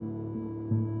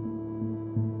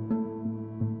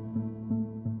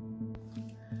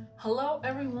Hello,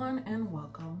 everyone, and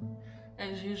welcome.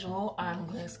 As usual, I'm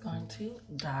just going to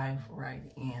dive right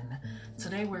in.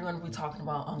 Today, we're going to be talking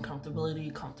about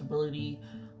uncomfortability, comfortability,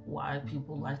 why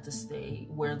people like to stay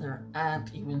where they're at,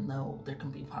 even though there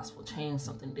can be possible change,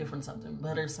 something different, something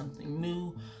better, something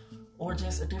new, or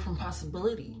just a different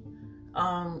possibility.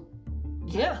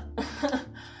 Yeah.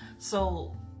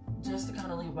 So, just to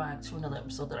kind of lead back to another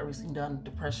episode that I recently done,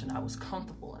 depression, I was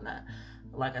comfortable in that.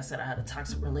 Like I said, I had a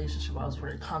toxic relationship. I was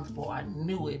very comfortable. I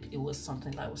knew it. It was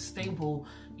something that was stable,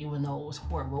 even though it was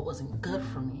horrible. It wasn't good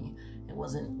for me. It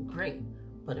wasn't great,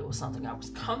 but it was something I was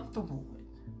comfortable with.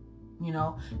 You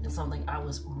know, it's something I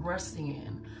was resting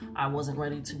in. I wasn't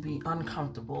ready to be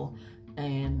uncomfortable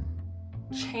and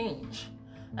change.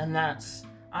 And that's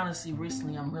honestly,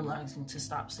 recently I'm realizing to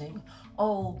stop saying,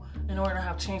 oh, in order to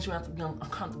have change, you have to be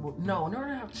uncomfortable. No, in order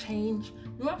to have change,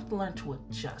 you have to learn to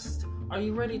adjust. Are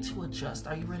you ready to adjust?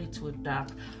 Are you ready to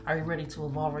adapt? Are you ready to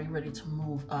evolve? Are you ready to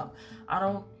move up? I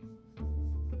don't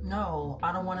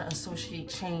want to associate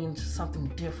change, something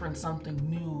different, something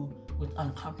new with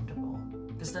uncomfortable,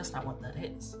 because that's not what that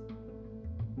is.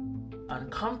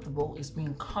 Uncomfortable is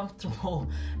being comfortable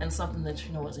and something that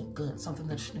you know isn't good, something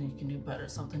that you know you can do better,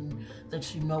 something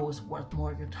that you know is worth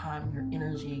more of your time, your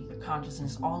energy, your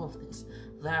consciousness, all of this.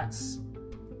 That's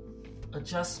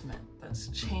adjustment, that's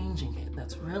changing it,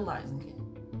 that's realizing it.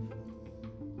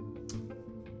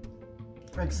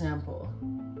 For example,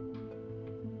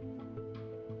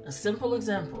 a simple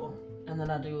example, and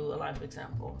then I do a life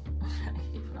example.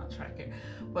 Keeping on track here.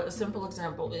 But a simple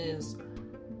example is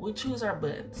we choose our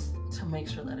beds to make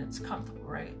sure that it's comfortable,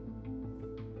 right?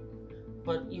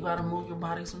 But you gotta move your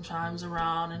body sometimes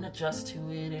around and adjust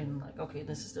to it, and like, okay,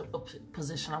 this is the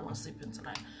position I want to sleep in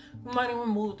tonight. You might even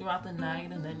move throughout the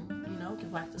night and then,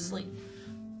 get back to sleep.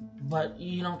 But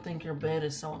you don't think your bed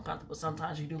is so uncomfortable.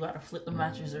 Sometimes you do gotta flip the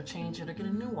mattress or change it or get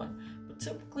a new one. But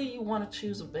typically you want to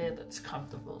choose a bed that's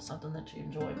comfortable, something that you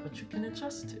enjoy, but you can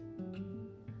adjust to.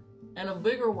 And a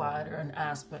bigger, wider an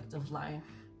aspect of life.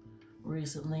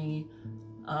 Recently,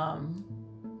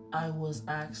 I was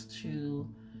asked to,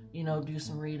 do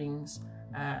some readings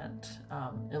at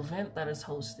an event that is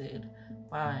hosted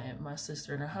by my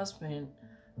sister and her husband,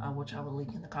 which I will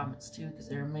link in the comments too, because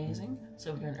they're amazing.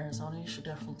 So if you're in Arizona, you should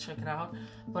definitely check it out.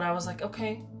 But I was like,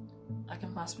 okay, I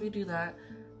can possibly do that.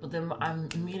 But then I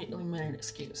immediately made an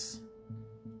excuse.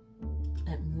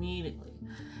 Immediately.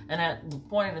 And at the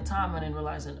point in the time, I didn't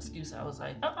realize an excuse. I was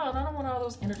like, I don't want all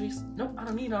those energies. Nope, I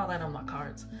don't need all that on my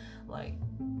cards. Like,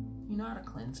 you know how to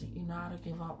cleanse it. You know how to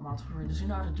give out multiple readings. You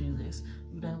know how to do this.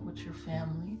 You've done it with your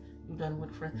family. You've done it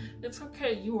with friends. It's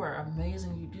okay. You are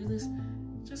amazing. You do this.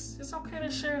 It's okay to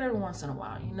share it every once in a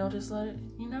while. Just let it,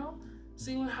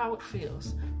 see how it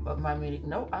feels. But my meeting,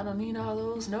 nope, I don't need all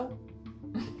those. Nope.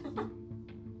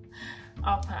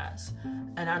 I'll pass.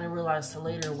 And I didn't realize till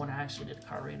later when I actually did the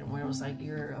card reading where it was like,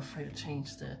 you're afraid of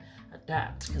change to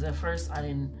adapt. Because at first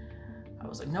I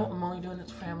was like, no, I'm only doing it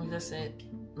to family, that's it.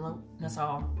 Nope, that's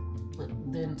all. But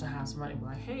then to have somebody be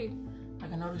like, hey, I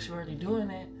can notice you're already doing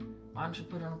it. Why don't you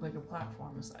put it on a bigger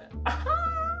platform? It's like,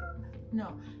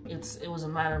 no. It was a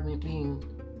matter of me being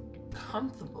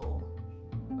comfortable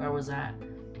where I was at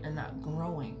and not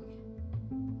growing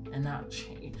and not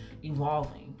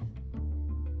evolving.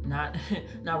 Not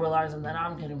realizing that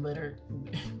I'm getting bitter.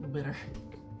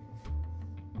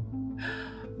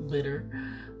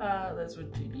 That's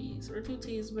with two D's. Or two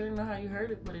T's, depending on how you heard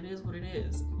it, but it is what it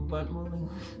is. But moving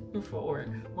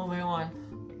on,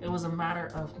 it was a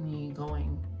matter of me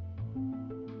going,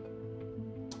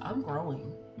 I'm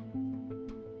growing.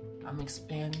 I'm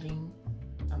expanding.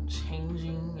 I'm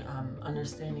changing. I'm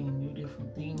understanding new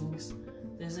different things.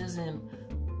 This isn't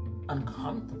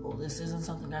uncomfortable. This isn't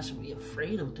something I should be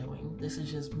afraid of doing. This is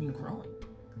just me growing.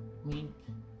 Me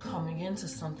coming into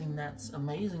something that's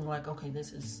amazing. Like, okay,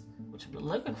 this is what you've been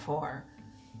looking for.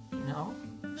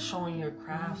 Showing your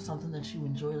craft, something that you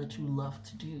enjoy, that you love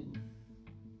to do.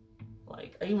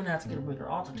 Like, I even have to get a bigger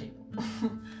altar table.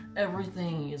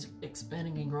 Everything is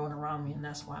expanding and growing around me, and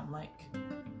that's why I'm like,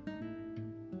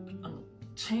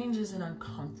 change isn't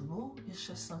uncomfortable. It's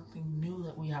just something new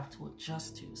that we have to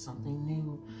adjust to, something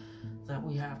new that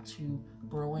we have to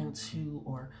grow into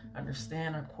or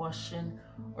understand or question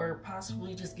or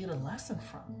possibly just get a lesson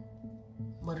from.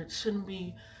 But it shouldn't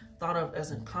be thought of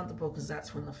as uncomfortable, because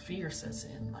that's when the fear sets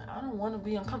in. Like, I don't want to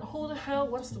be uncomfortable. Who the hell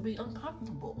wants to be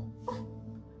uncomfortable?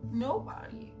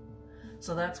 Nobody.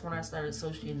 So that's when I started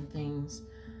associating things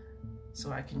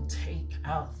so I can take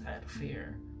out that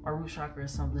fear. My root chakra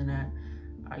is something that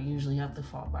I usually have to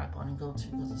fall back on and go to,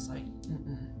 because it's like,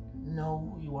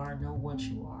 know who you are, know what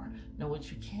you are, know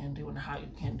what you can do and how you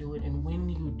can do it. And when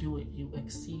you do it, you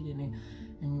exceed in it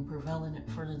and you prevail in it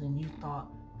further than you thought,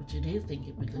 but you did think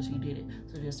it because you did it.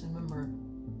 So just remember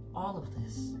all of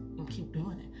this and keep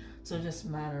doing it. So it just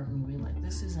matter of me being like,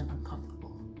 this isn't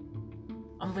uncomfortable.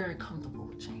 I'm very comfortable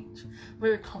with change,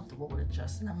 very comfortable with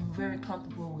adjusting. I'm very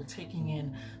comfortable with taking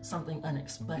in something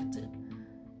unexpected.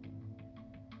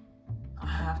 I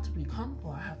have to be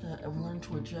comfortable. I have to learn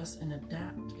to adjust and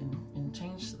adapt and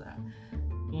change to that.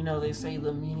 You know, they say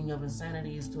the meaning of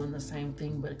insanity is doing the same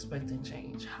thing but expecting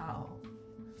change. How?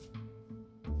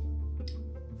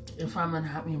 If I'm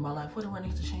unhappy in my life, what do I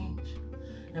need to change?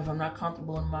 And if I'm not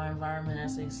comfortable in my environment,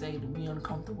 as they say, to be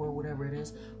uncomfortable or whatever it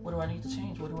is, what do I need to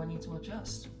change? What do I need to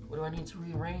adjust? What do I need to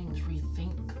rearrange,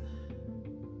 rethink?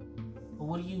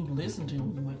 What do you listen to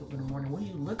when you wake up in the morning? What do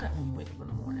you look at when you wake up in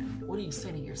the morning? What do you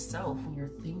say to yourself when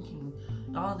you're thinking?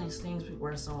 All these things people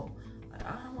are so like,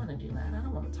 I don't want to do that. I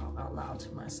don't want to talk out loud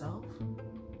to myself.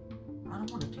 I don't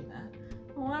want to do that.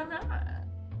 Why not?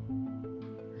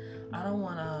 I don't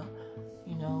want to,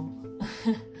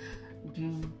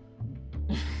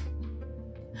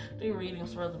 do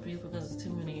readings for other people because it's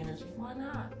too many energy. Why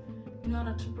not? You know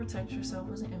how to protect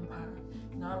yourself as an empire.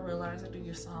 You know how to realize it, do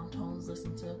your sound tones,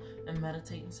 listen to and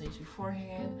meditate and sage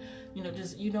beforehand. You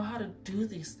know how to do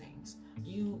these things.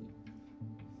 You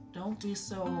don't be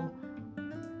so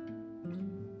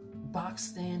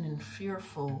boxed in and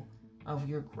fearful of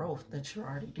your growth that you're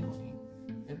already doing.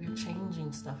 If you're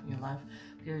changing stuff in your life,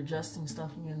 if you're adjusting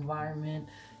stuff in your environment,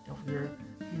 if you're,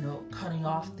 cutting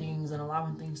off things and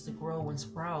allowing things to grow and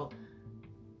sprout,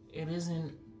 it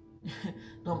isn't,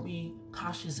 don't be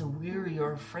cautious and weary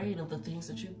or afraid of the things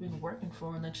that you've been working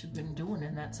for and that you've been doing,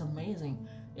 and that's amazing.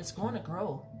 It's going to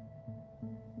grow.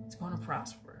 It's going to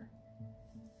prosper.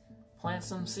 Plant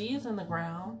some seeds in the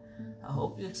ground. I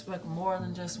hope you expect more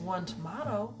than just one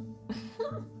tomato.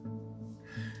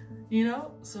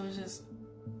 So just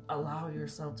allow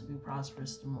yourself to be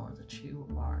prosperous the more that you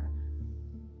are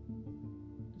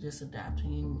just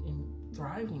adapting and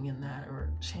thriving in that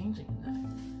or changing in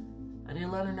that. I did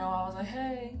let her know. I was like,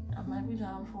 hey, I might be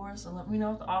down for it, so let me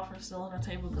know if the offer is still on the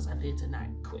table, because I did tonight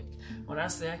quick. When I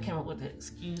say I came up with the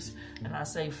excuse, and I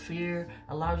say fear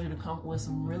allows you to come up with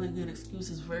some really good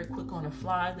excuses very quick on the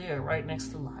fly, they are right next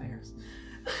to liars.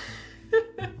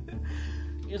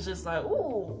 It's just like,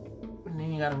 ooh. And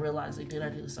then you got to realize, like, did I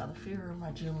do this out of fear, or am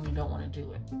I genuinely don't want to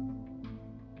do it?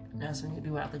 And that's when you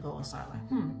do have to go inside, like,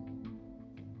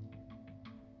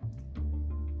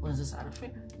 was this out of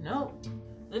fear? No,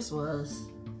 this was.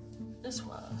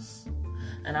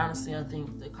 And honestly, I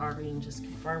think the card reading just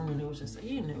confirmed it. It was just like,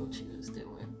 you knew what you was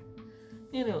doing.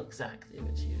 You knew exactly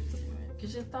what you was doing,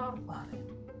 because you thought about it.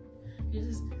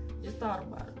 You thought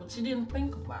about it, but you didn't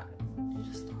think about it. You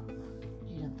just thought about it.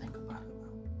 You didn't think about it,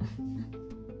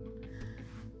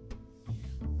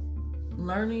 though.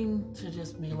 Learning to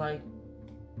just be like,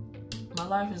 my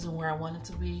life isn't where I want it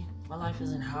to be. My life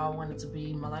isn't how I want it to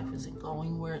be. My life isn't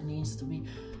going where it needs to be.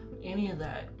 Any of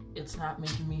that, it's not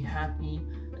making me happy.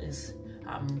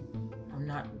 I'm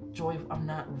not joyful. I'm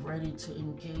not ready to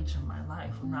engage in my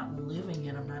life. I'm not living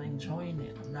it. I'm not enjoying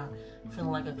it. I'm not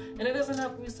feeling like and it doesn't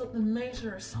have to be something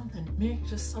major or something big,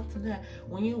 just something that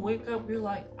when you wake up, you're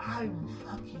like, I'm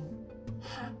fucking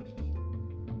happy.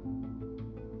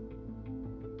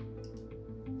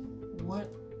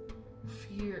 What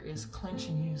fear is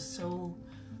clenching you so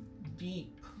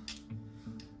deep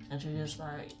that you're just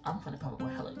like, I'm gonna come up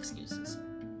with hella excuses?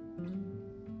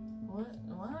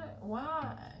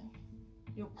 Why?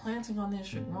 You're planting on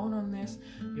this, you're growing on this,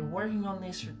 you're working on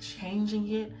this, you're changing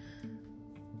it,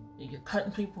 you're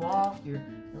cutting people off, you're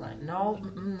like, no,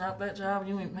 not that job,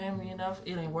 you ain't paying me enough,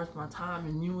 it ain't worth my time,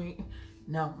 and you ain't,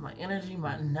 no, my energy,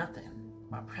 my nothing,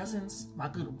 my presence, my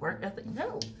good work ethic,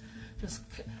 no. Just,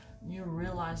 you're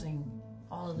realizing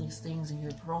all of these things and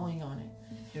you're growing on it.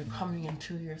 You're coming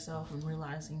into yourself and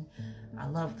realizing, I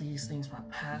love these things, my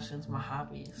passions, my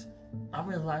hobbies. I'm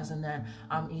realizing that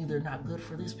I'm either not good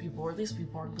for these people or these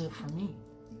people aren't good for me.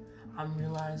 I'm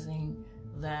realizing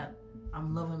that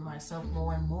I'm loving myself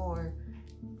more and more,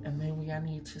 and maybe I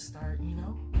need to start,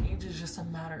 it's just a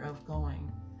matter of going,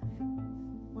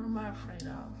 what am I afraid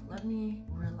of? Let me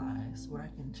realize what I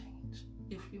can change,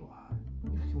 if you aren't.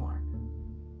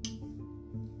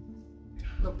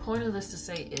 The point of this is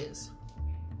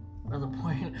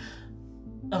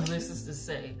to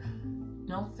say,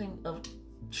 don't think of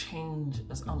change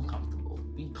as uncomfortable.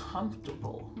 Be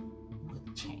comfortable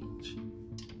with change.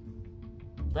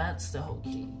 That's the whole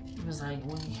key. It was like,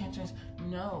 when you can't change,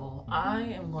 no, I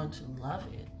am going to love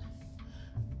it.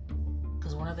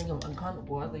 Because when I think of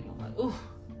uncomfortable, I think of like, ooh,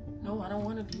 No, I don't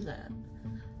want to do that.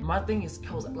 My thing is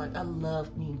cozy. Like, I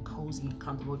love being cozy and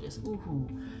comfortable. Just, ooh,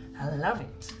 I love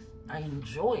it. I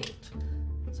enjoy it.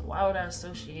 So why would I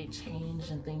associate change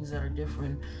and things that are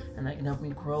different and that can help me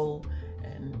grow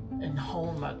and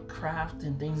hone my craft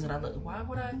and things that I love? Why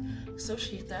would I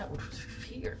associate that with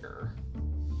fear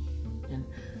and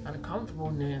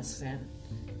uncomfortableness and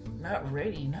not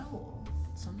ready? No.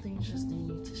 Some things just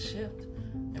need to shift.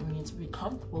 And we need to be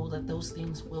comfortable that those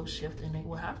things will shift and they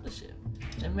will have to shift.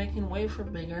 And making way for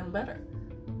bigger and better.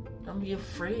 Don't be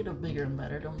afraid of bigger and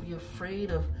better. Don't be afraid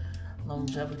of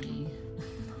longevity.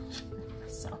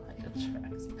 Sound like a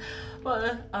track.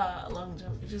 But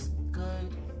longevity, just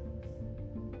good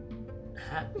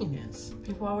happiness.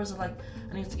 People always are like,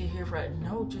 I need to get here for it.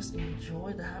 No, just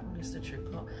enjoy the happiness that you're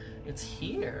going. It's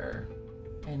here.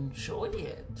 Enjoy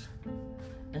it.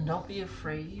 And don't be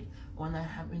afraid when that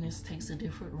happiness takes a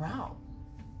different route.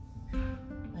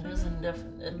 It isn't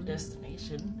a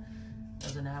destination.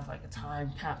 Doesn't have like a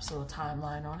time capsule, a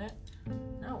timeline on it.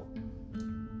 No.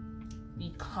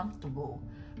 Be comfortable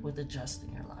with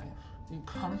adjusting your life. Be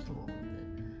comfortable with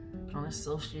it. Don't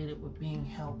associate it with being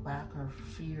held back or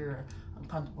fear or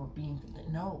uncomfortable being.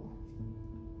 No.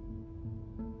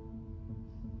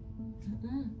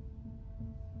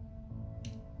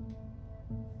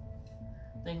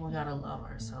 I think we gotta love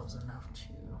ourselves enough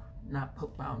to not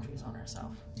put boundaries on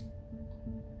ourselves.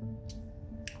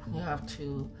 We have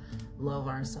to love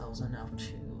ourselves enough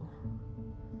to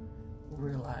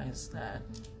realize that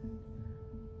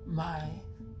my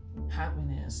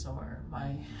happiness or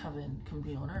my heaven can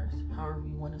be on earth, however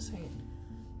you want to say it.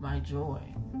 My joy,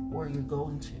 where you're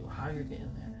going to, how you're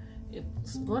getting there.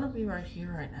 It's going to be right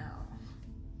here, right now.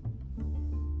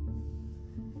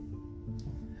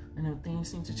 And if things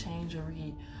seem to change or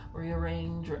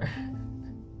rearrange or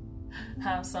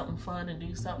have something fun and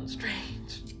do something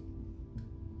strange,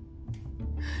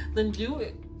 then do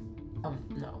it.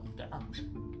 No,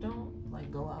 don't like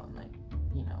go out and like,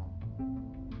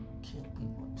 kill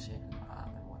people and shit and rob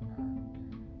and whatnot.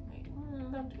 Like,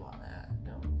 don't do all that.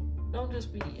 Don't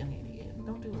just be an idiot.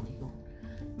 Don't do illegal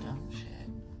dumb shit.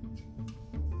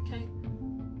 Okay?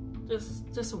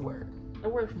 Just a word. A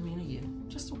word from me to you.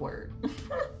 Just a word.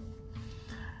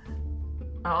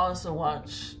 I also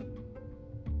watch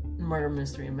Murder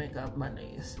Mystery and Makeup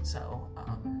Mondays, so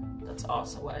that's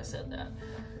also why I said that,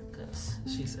 because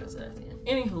she says that at the end.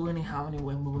 Anywho, anyhow,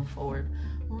 anyway, moving forward,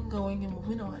 we're going and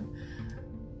moving on.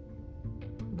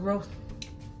 Growth.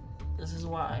 This is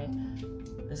why.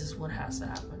 This is what has to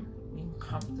happen. Being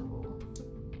comfortable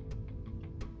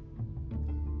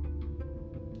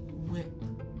with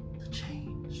the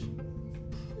change.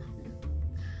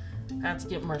 I had to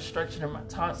get more structure in my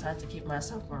thoughts. I had to keep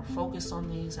myself more focused on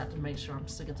these. I had to make sure I'm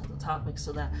sticking to the topic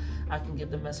so that I can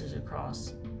get the message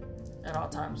across at all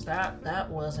times. That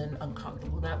wasn't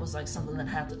uncomfortable. That was like something that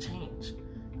had to change.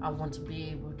 I want to be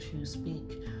able to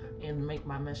speak and make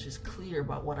my message clear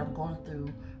about what I'm going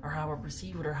through or how I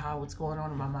perceive it or how it's going on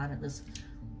in my mind at this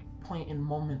point in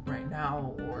moment right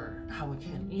now, or how it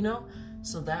can,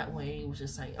 So that way it was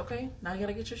just like, okay, now you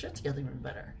gotta get your shit together even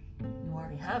better. You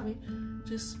already have it.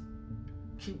 Just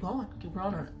keep going, keep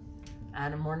growing on it.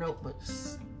 Adding more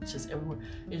notebooks, just everywhere.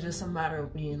 It's just a matter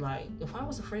of being like, if I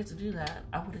was afraid to do that,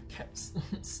 I would have kept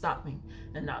stopping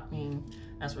and not being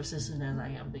as persistent as I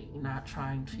am being, not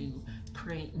trying to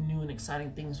create new and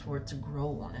exciting things for it to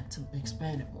grow on it, to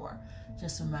expand it more.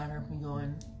 Just a matter of me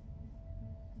going,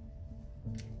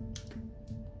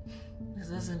 this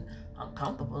isn't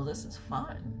uncomfortable, this is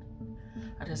fun.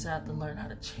 I just have to learn how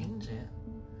to change it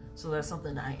so that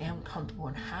something that I am comfortable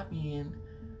and happy in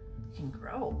can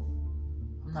grow.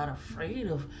 I'm not afraid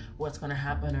of what's going to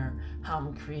happen or how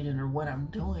I'm creating or what I'm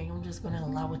doing. I'm just going to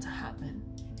allow it to happen.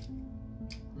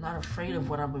 I'm not afraid of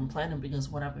what I've been planting, because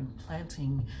what I've been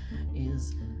planting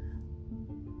is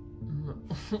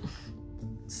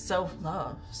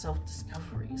self-love,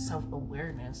 self-discovery,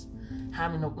 self-awareness,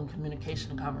 having open communication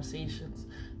and conversations,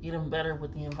 getting better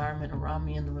with the environment around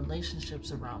me and the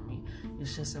relationships around me.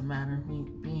 It's just a matter of me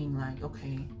being like,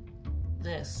 okay,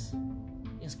 this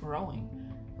is growing.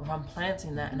 If I'm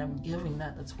planting that and I'm giving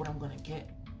that, that's what I'm going to get.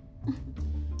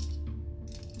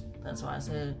 That's why I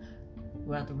said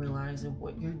you have to realize that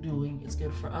what you're doing is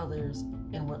good for others,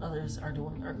 and what others are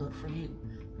doing are good for you,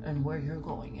 and where you're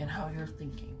going and how you're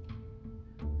thinking.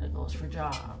 That goes for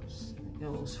jobs. It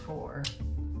goes for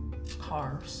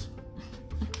cars.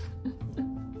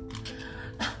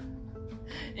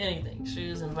 Anything.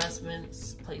 Shoes,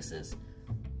 investments, places.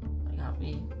 I gotta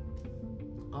be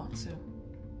going to.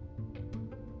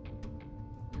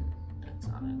 That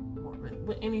sounded morbid.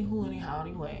 But anyhow,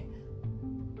 anyway.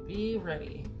 Be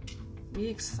ready Be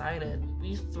excited.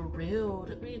 Be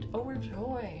thrilled. Be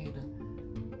overjoyed.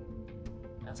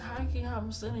 That's how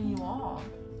I'm sending you off.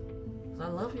 I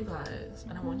love you guys,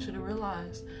 and I want you to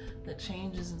realize that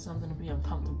change isn't something to be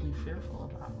uncomfortably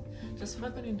fearful about. Just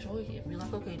fucking enjoy it. Be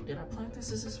like, okay, did I plant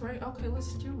this? Is this right? Okay,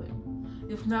 let's do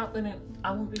it. If not, then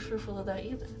I won't be fearful of that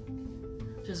either.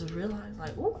 Just realize,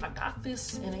 like, oh, I got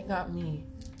this, and it got me.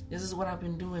 This is what I've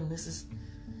been doing. This is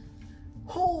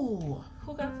who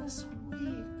got this? We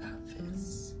got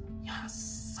this.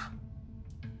 Yes.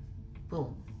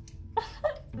 Boom.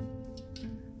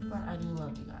 But I do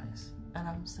love you guys. And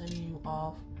I'm sending you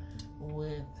off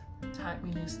with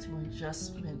happiness, to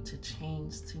adjustment, to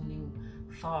change, to new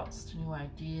thoughts, to new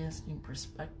ideas, new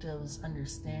perspectives,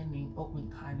 understanding, open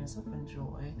kindness, open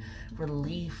joy,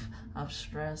 relief of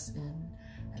stress and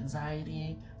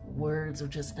anxiety, words of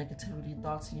just negativity,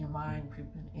 thoughts in your mind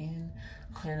creeping in,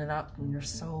 clearing it out from your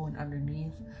soul and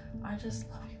underneath. I just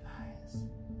love you guys.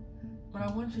 But I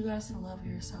want you guys to love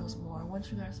yourselves more. I want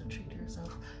you guys to treat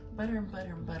yourself better and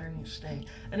better and better each day.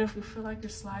 And if you feel like you're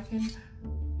slacking,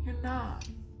 you're not.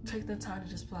 Take the time to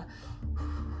just be like,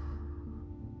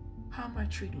 how am I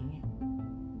treating you?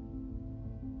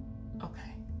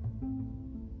 Okay.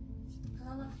 Because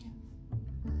I love you.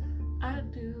 I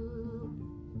do.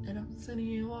 And I'm sending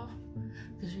you off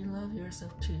because you love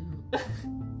yourself too.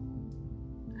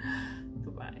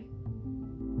 Goodbye.